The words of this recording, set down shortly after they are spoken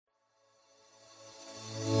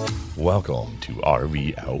Welcome to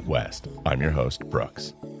RV Out West. I'm your host,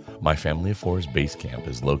 Brooks. My Family of Four's base camp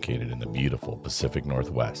is located in the beautiful Pacific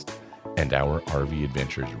Northwest, and our RV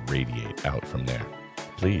adventures radiate out from there.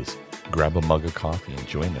 Please grab a mug of coffee and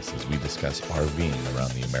join us as we discuss RVing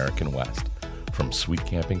around the American West. From sweet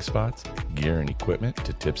camping spots, gear and equipment,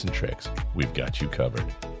 to tips and tricks, we've got you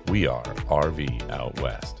covered. We are RV Out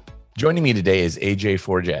West. Joining me today is AJ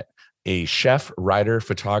Forget, a chef, writer,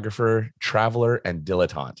 photographer, traveler, and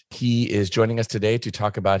dilettante. He is joining us today to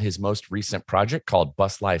talk about his most recent project called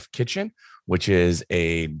Bus Life Kitchen, which is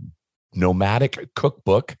a nomadic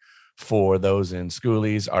cookbook for those in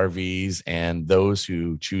schoolies, RVs, and those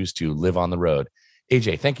who choose to live on the road.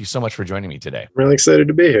 AJ, thank you so much for joining me today. Really excited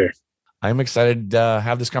to be here. I'm excited to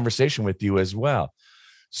have this conversation with you as well.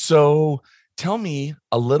 So tell me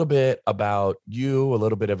a little bit about you, a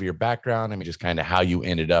little bit of your background. I mean, just kind of how you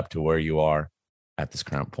ended up to where you are at this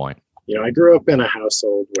current point. You know, I grew up in a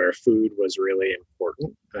household where food was really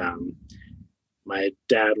important. My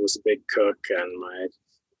dad was a big cook, and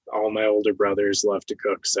all my older brothers loved to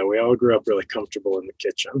cook. So we all grew up really comfortable in the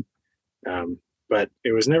kitchen. But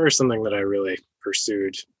it was never something that I really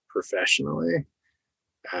pursued professionally.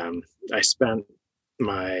 I spent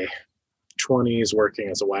my 20s working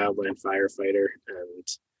as a wildland firefighter,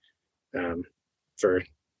 and for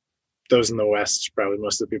those in the West, probably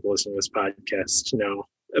most of the people listening to this podcast know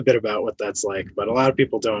a bit about what that's like, but a lot of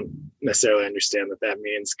people don't necessarily understand that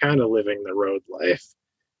means kind of living the road life,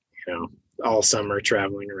 you know, all summer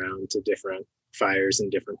traveling around to different fires in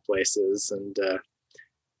different places. And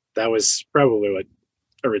that was probably what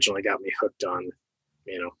originally got me hooked on,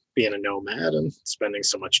 you know, being a nomad and spending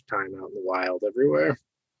so much time out in the wild everywhere.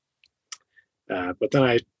 But then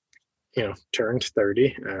I, turned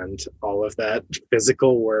 30, and all of that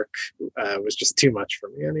physical work was just too much for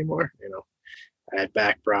me anymore. You know, I had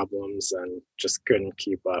back problems and just couldn't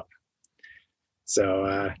keep up.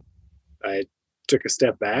 So I took a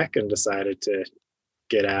step back and decided to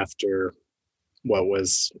get after what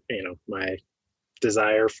was, my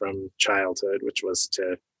desire from childhood, which was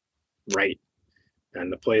to write.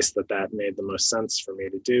 And the place that made the most sense for me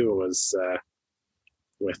to do was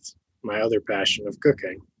with my other passion of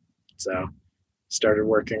cooking. So started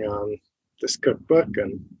working on this cookbook,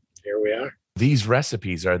 and here we are. These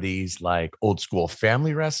recipes, are these like old school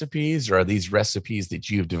family recipes, or are these recipes that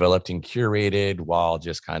you've developed and curated while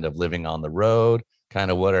just kind of living on the road? Kind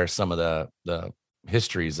of what are some of the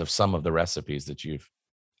histories of some of the recipes that you've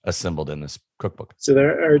assembled in this cookbook? So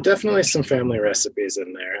there are definitely some family recipes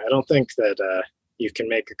in there. I don't think that you can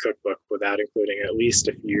make a cookbook without including at least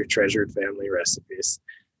a few treasured family recipes.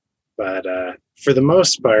 But for the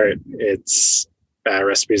most part, it's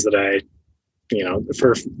recipes that I,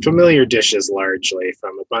 for familiar dishes largely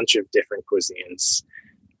from a bunch of different cuisines.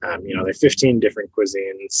 There are 15 different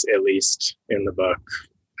cuisines, at least in the book,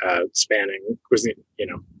 spanning cuisine,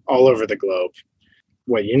 all over the globe.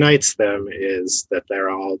 What unites them is that they're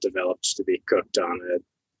all developed to be cooked on a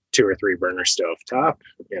 2 or 3 burner stove top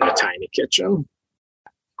in a tiny kitchen.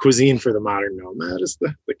 Cuisine for the modern nomad is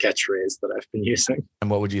the catchphrase that I've been using. And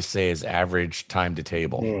what would you say is average time to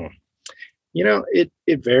table?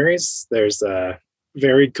 It varies. There's a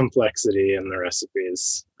varied complexity in the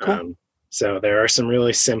recipes. Cool. So there are some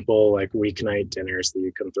really simple, like weeknight dinners that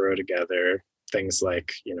you can throw together. Things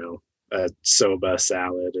like, a soba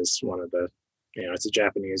salad is one of the, it's a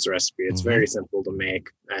Japanese recipe. It's very simple to make,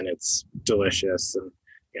 and it's delicious, and,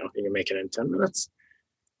 you can make it in 10 minutes.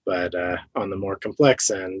 But on the more complex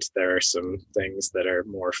end, there are some things that are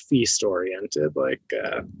more feast oriented, like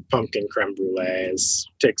pumpkin creme brulees.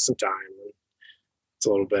 Takes some time. It's a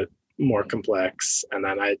little bit more complex. And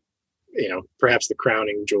then perhaps the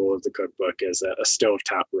crowning jewel of the cookbook is a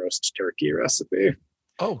stovetop roast turkey recipe.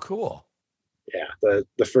 Oh, cool. Yeah.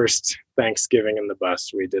 The first Thanksgiving in the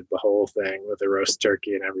bus, we did the whole thing with a roast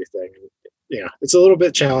turkey and everything. And, it's a little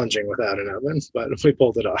bit challenging without an oven, but we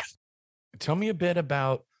pulled it off. Tell me a bit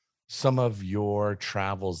about some of your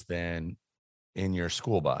travels then in your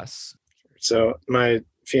school bus. So my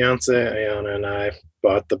fiance, Ayana, and I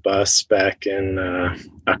bought the bus back in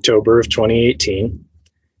October of 2018.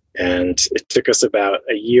 And it took us about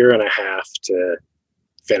a year and a half to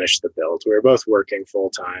finish the build. We were both working full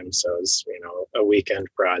time. So it was, a weekend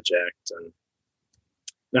project, and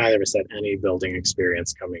neither of us had any building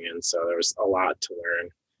experience coming in. So there was a lot to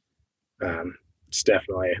learn. It's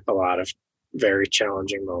definitely a lot of very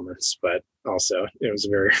challenging moments, but also it was a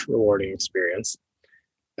very rewarding experience.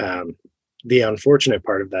 The unfortunate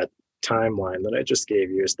part of that timeline that I just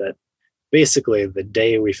gave you is that basically the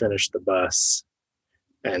day we finished the bus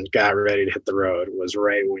and got ready to hit the road was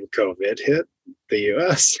right when COVID hit the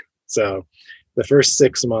US. So the first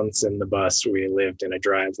 6 months in the bus, we lived in a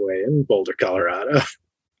driveway in Boulder, Colorado,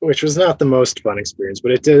 which was not the most fun experience,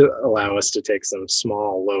 but it did allow us to take some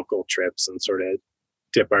small local trips and sort of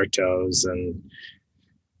dip our toes and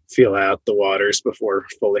feel out the waters before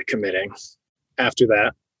fully committing. After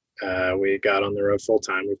that, we got on the road full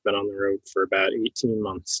time. We've been on the road for about 18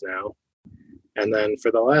 months now. And then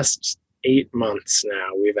for the last 8 months now,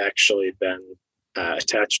 we've actually been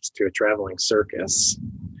attached to a traveling circus,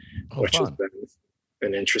 which fun. has been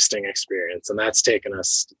an interesting experience. And that's taken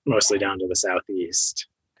us mostly down to the southeast.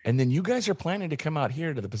 And then you guys are planning to come out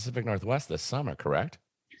here to the Pacific Northwest this summer, correct?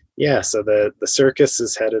 Yeah, so the circus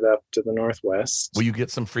is headed up to the Northwest. Will you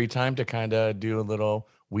get some free time to kind of do a little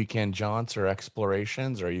weekend jaunts or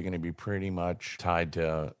explorations, or are you going to be pretty much tied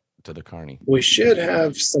to the carny? We should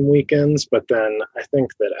have some weekends, but then I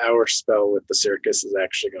think that our spell with the circus is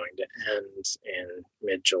actually going to end in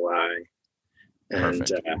mid-July.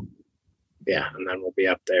 And yeah, and then we'll be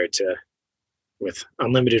up there with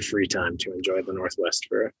unlimited free time to enjoy the Northwest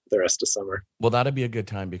for the rest of summer. Well, that'd be a good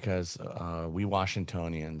time because we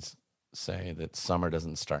Washingtonians say that summer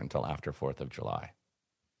doesn't start until after 4th of July.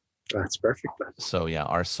 That's perfect then. So yeah,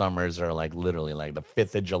 our summers are like literally like the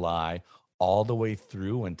 5th of July all the way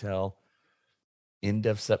through until end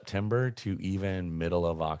of September to even middle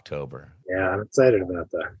of October. Yeah, I'm excited about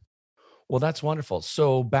that. Well, that's wonderful.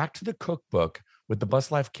 So back to the cookbook with the Bus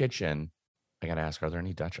Life Kitchen. I got to ask, are there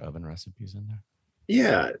any Dutch oven recipes in there?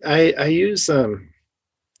 Yeah, I use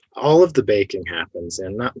all of the baking happens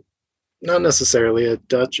in not necessarily a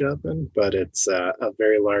Dutch oven, but it's a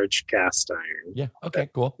very large cast iron. Yeah. Okay,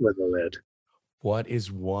 cool. With a lid. What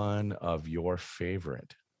is one of your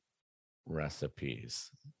favorite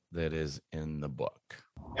recipes that is in the book?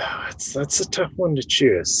 Yeah, that's a tough one to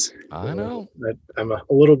choose. I know. I'm a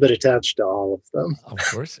little bit attached to all of them. Of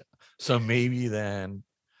course. So maybe then,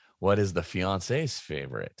 what is the fiance's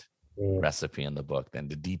favorite recipe in the book then,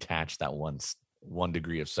 to detach that one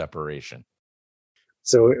degree of separation?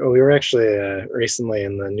 So we were actually recently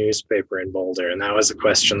in the newspaper in Boulder, and that was a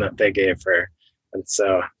question that they gave her. And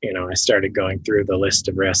so, I started going through the list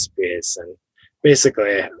of recipes, and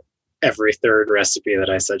basically every third recipe that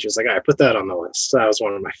I said, she was like, I put that on the list. So that was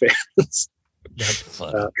one of my favorites. That's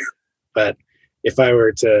fun. But if I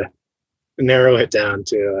were to narrow it down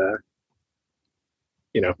to,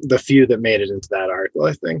 the few that made it into that article,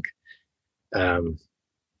 I think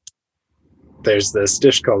there's this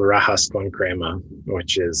dish called rajas con crema,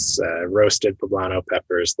 which is roasted poblano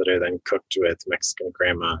peppers that are then cooked with Mexican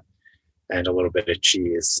crema and a little bit of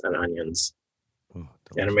cheese and onions. Ooh,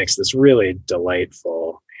 and it makes this really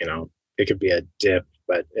delightful, it could be a dip,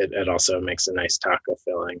 but it also makes a nice taco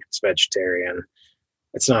filling. It's vegetarian.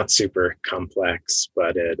 It's not super complex,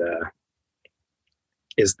 but it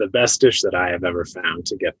is the best dish that I have ever found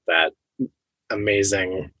to get that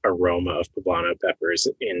amazing aroma of poblano peppers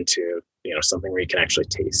into, something where you can actually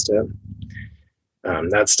taste it.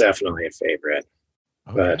 That's definitely a favorite.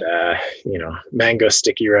 Okay. But, mango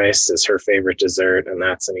sticky rice is her favorite dessert, and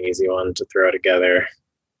that's an easy one to throw together.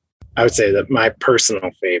 I would say that my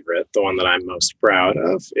personal favorite, the one that I'm most proud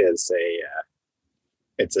of, is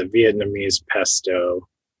it's a Vietnamese pesto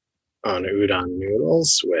on udon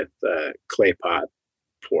noodles with clay pot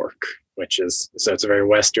pork, so it's a very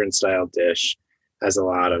Western style dish, has a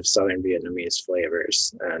lot of Southern Vietnamese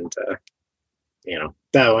flavors. And,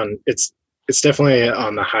 that one, it's definitely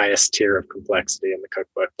on the highest tier of complexity in the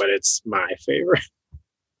cookbook, but it's my favorite.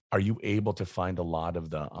 Are you able to find a lot of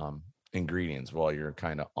the ingredients while you're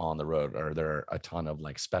kind of on the road? Are there a ton of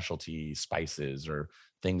like specialty spices or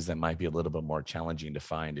things that might be a little bit more challenging to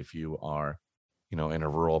find if you are, in a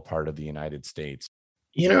rural part of the United States?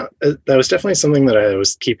 That was definitely something that I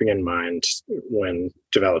was keeping in mind when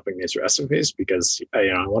developing these recipes, because I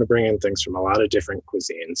want to bring in things from a lot of different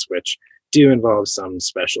cuisines, which do involve some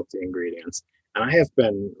specialty ingredients. And I have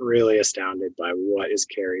been really astounded by what is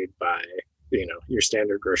carried by, your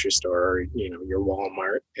standard grocery store or, your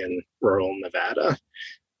Walmart in rural Nevada.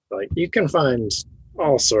 Like, you can find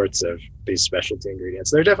all sorts of these specialty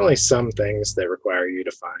ingredients. There are definitely some things that require you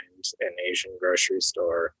to find an Asian grocery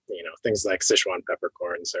store. Things like Sichuan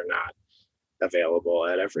peppercorns are not available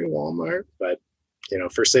at every Walmart, but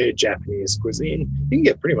for say Japanese cuisine, you can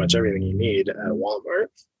get pretty much everything you need at Walmart.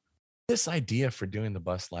 This idea for doing the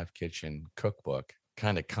Bus Life Kitchen cookbook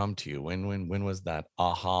kind of come to you? When was that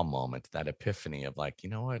aha moment, that epiphany of like, you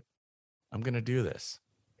know what, I'm going to do this?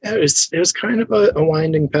 It was kind of a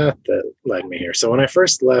winding path that led me here. So when I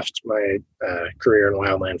first left my career in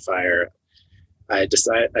wildland fire, I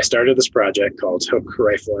started this project called Hook,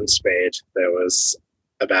 Rifle, and Spade that was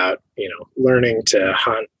about, learning to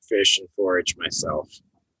hunt, fish, and forage myself.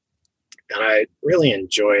 And I really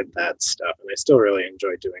enjoyed that stuff. And I still really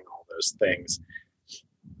enjoy doing all those things.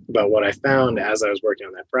 But what I found as I was working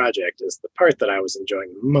on that project is the part that I was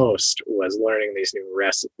enjoying most was learning these new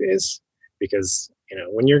recipes. Because,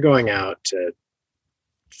 when you're going out to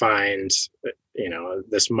find,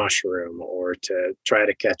 this mushroom or to try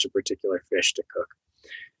to catch a particular fish to cook,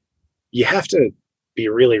 you have to be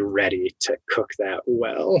really ready to cook that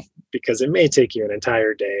well, because it may take you an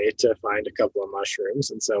entire day to find a couple of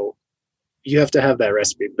mushrooms. And so you have to have that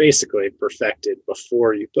recipe basically perfected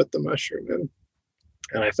before you put the mushroom in.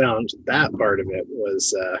 And I found that part of it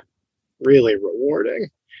was really rewarding.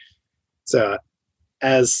 So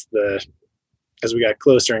as we got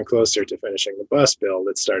closer and closer to finishing the bus build,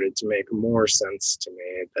 it started to make more sense to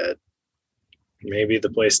me that maybe the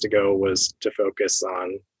place to go was to focus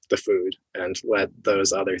on the food and let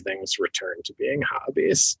those other things return to being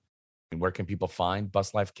hobbies. Where can people find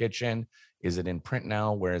Bus Life Kitchen? Is it in print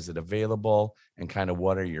now? Where is it available? And kind of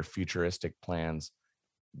what are your futuristic plans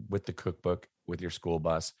with the cookbook, with your school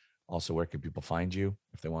bus? Also, where can people find you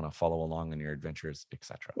if they want to follow along in your adventures,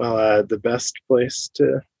 etc.? Well, the best place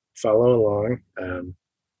to follow along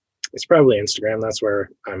is probably Instagram. That's where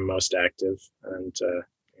I'm most active. And,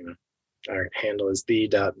 our handle is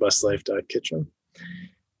the.buslife.kitchen.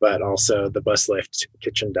 But also the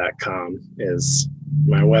buslifekitchen.com is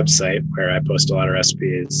my website where I post a lot of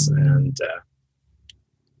recipes. And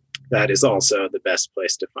that is also the best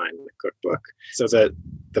place to find the cookbook. So that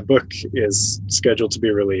the book is scheduled to be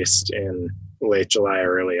released in late July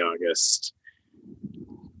or early August.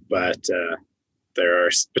 But there are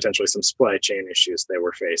potentially some supply chain issues they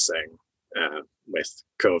were facing with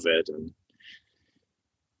COVID. And,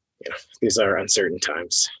 these are uncertain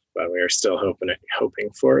times. But we are still hoping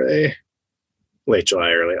for a late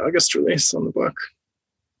July, early August release on the book,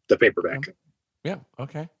 the paperback. Yeah.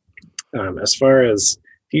 Okay. As far as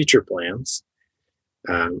future plans,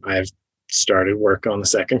 I've started work on the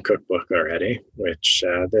second cookbook already, which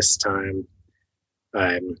this time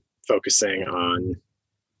I'm focusing on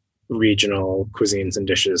regional cuisines and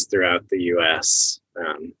dishes throughout the U.S.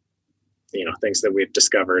 Things that we've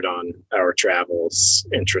discovered on our travels,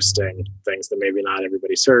 interesting things that maybe not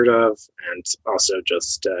everybody's heard of, and also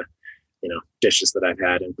just, dishes that I've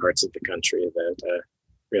had in parts of the country that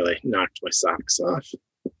really knocked my socks off.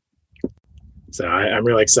 So I'm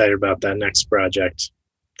really excited about that next project.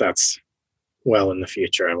 That's well in the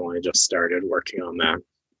future. I've only just started working on that.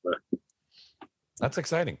 But that's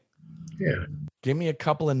exciting. Yeah. Give me a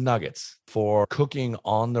couple of nuggets for cooking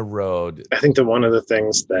on the road. I think that one of the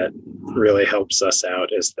things that really helps us out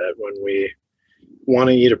is that when we want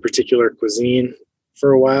to eat a particular cuisine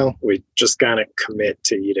for a while, we just kind of commit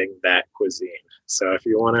to eating that cuisine. So if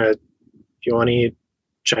you want to eat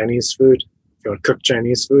Chinese food, if you want to cook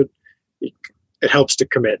Chinese food, it helps to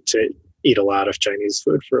commit to eat a lot of Chinese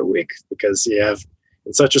food for a week, because you have,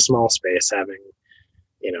 in such a small space, having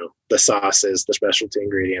the sauces, the specialty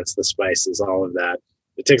ingredients, the spices, all of that,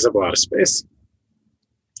 it takes up a lot of space.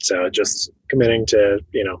 So just committing to,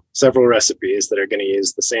 several recipes that are going to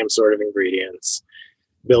use the same sort of ingredients,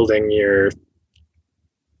 building your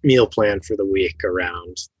meal plan for the week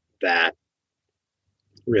around that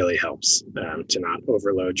really helps to not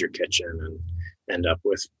overload your kitchen and end up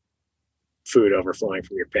with food overflowing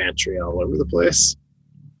from your pantry all over the place.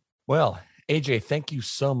 Well, AJ, thank you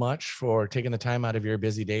so much for taking the time out of your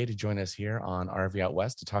busy day to join us here on RV Out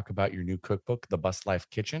West to talk about your new cookbook, The Bus Life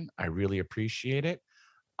Kitchen. I really appreciate it.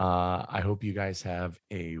 I hope you guys have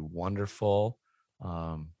a wonderful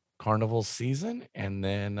carnival season, and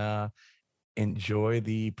then enjoy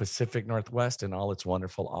the Pacific Northwest and all its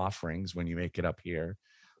wonderful offerings when you make it up here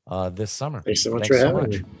this summer. Thanks so much for having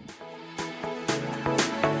me.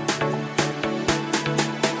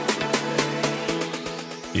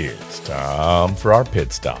 It's time for our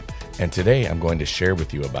pit stop. And today I'm going to share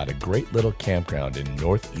with you about a great little campground in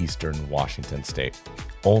northeastern Washington state,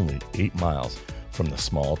 only 8 miles from the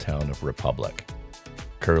small town of Republic,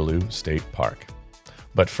 Curlew State Park.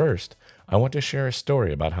 But first, I want to share a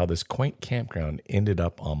story about how this quaint campground ended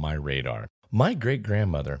up on my radar. My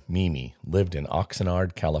great-grandmother, Mimi, lived in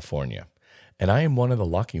Oxnard, California, and I am one of the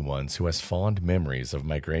lucky ones who has fond memories of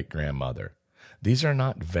my great-grandmother. These are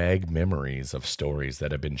not vague memories of stories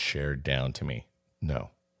that have been shared down to me. No,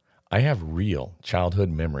 I have real childhood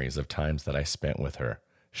memories of times that I spent with her.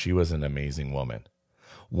 She was an amazing woman.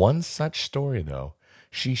 One such story, though,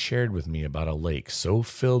 she shared with me about a lake so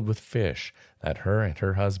filled with fish that her and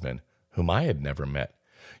her husband, whom I had never met,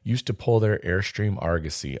 used to pull their Airstream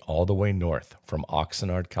Argosy all the way north from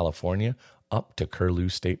Oxnard, California, up to Curlew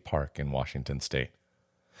State Park in Washington State.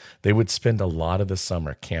 They would spend a lot of the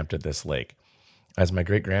summer camped at this lake, as my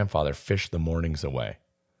great-grandfather fished the mornings away.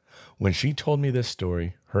 When she told me this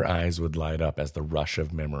story, her eyes would light up as the rush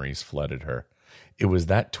of memories flooded her. It was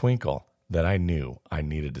that twinkle that I knew I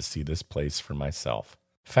needed to see this place for myself.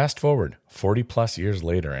 Fast forward 40-plus years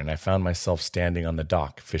later, and I found myself standing on the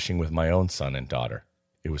dock fishing with my own son and daughter.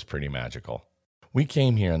 It was pretty magical. We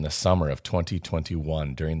came here in the summer of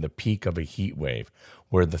 2021 during the peak of a heat wave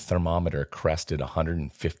where the thermometer crested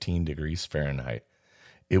 115 degrees Fahrenheit.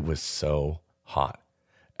 It was so hot,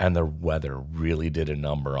 and the weather really did a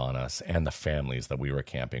number on us and the families that we were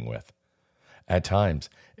camping with. At times,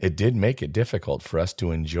 it did make it difficult for us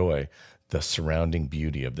to enjoy the surrounding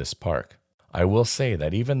beauty of this park. I will say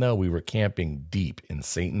that even though we were camping deep in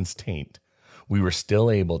Satan's taint, we were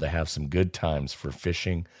still able to have some good times for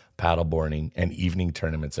fishing, paddleboarding, and evening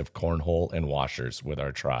tournaments of cornhole and washers with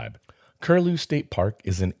our tribe. Curlew State Park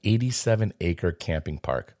is an 87-acre camping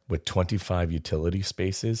park with 25 utility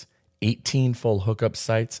spaces, 18 full hookup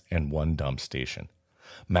sites, and 1 dump station.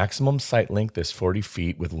 Maximum site length is 40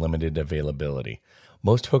 feet with limited availability.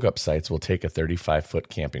 Most hookup sites will take a 35-foot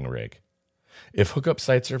camping rig. If hookup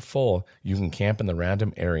sites are full, you can camp in the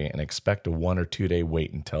random area and expect a 1 or 2 day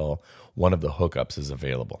wait until one of the hookups is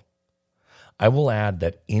available. I will add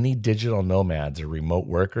that any digital nomads or remote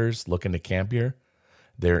workers looking to camp here,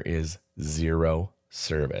 there is 0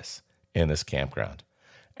 service in this campground,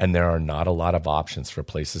 and there are not a lot of options for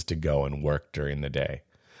places to go and work during the day.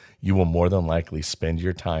 You will more than likely spend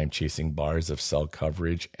your time chasing bars of cell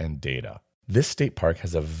coverage and data. This state park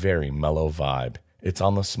has a very mellow vibe. It's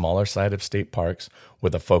on the smaller side of state parks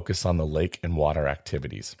with a focus on the lake and water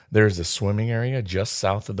activities. There is a swimming area just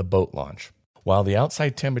south of the boat launch. While the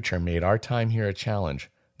outside temperature made our time here a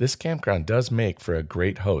challenge, this campground does make for a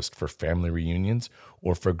great host for family reunions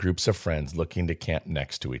or for groups of friends looking to camp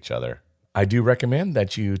next to each other. I do recommend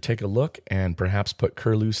that you take a look and perhaps put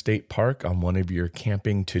Curlew State Park on one of your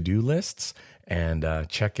camping to-do lists and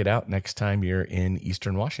check it out next time you're in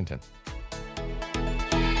Eastern Washington.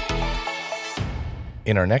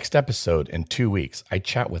 In our next episode in 2 weeks, I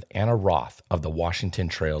chat with Anna Roth of the Washington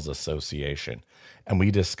Trails Association, and we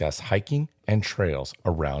discuss hiking and trails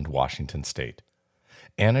around Washington State.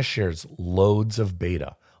 Anna shares loads of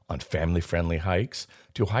beta on family-friendly hikes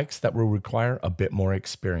to hikes that will require a bit more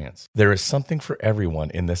experience. There is something for everyone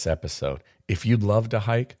in this episode. If you'd love to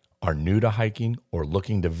hike, are new to hiking, or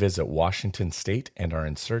looking to visit Washington State and are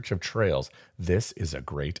in search of trails, this is a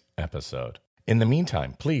great episode. In the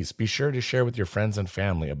meantime, please be sure to share with your friends and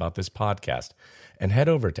family about this podcast and head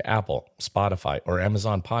over to Apple, Spotify, or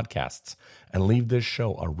Amazon Podcasts and leave this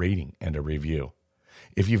show a rating and a review.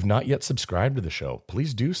 If you've not yet subscribed to the show,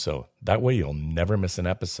 please do so. That way you'll never miss an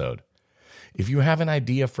episode. If you have an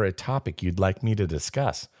idea for a topic you'd like me to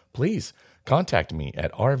discuss, please contact me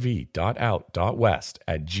at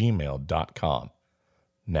rv.out.west@gmail.com.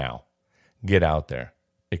 Now, get out there,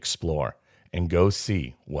 explore, and go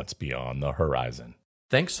see what's beyond the horizon.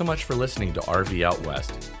 Thanks so much for listening to RV Out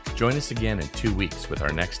West. Join us again in 2 weeks with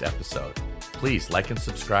our next episode. Please like and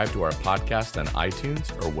subscribe to our podcast on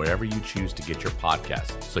iTunes or wherever you choose to get your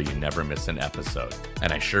podcasts so you never miss an episode.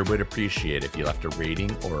 And I sure would appreciate if you left a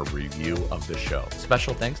rating or a review of the show.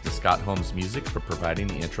 Special thanks to Scott Holmes Music for providing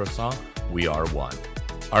the intro song, We Are One.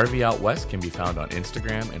 RV Out West can be found on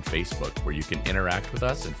Instagram and Facebook, where you can interact with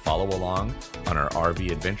us and follow along on our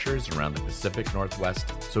RV adventures around the Pacific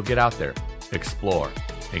Northwest. So get out there, explore,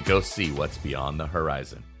 and go see what's beyond the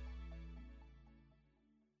horizon.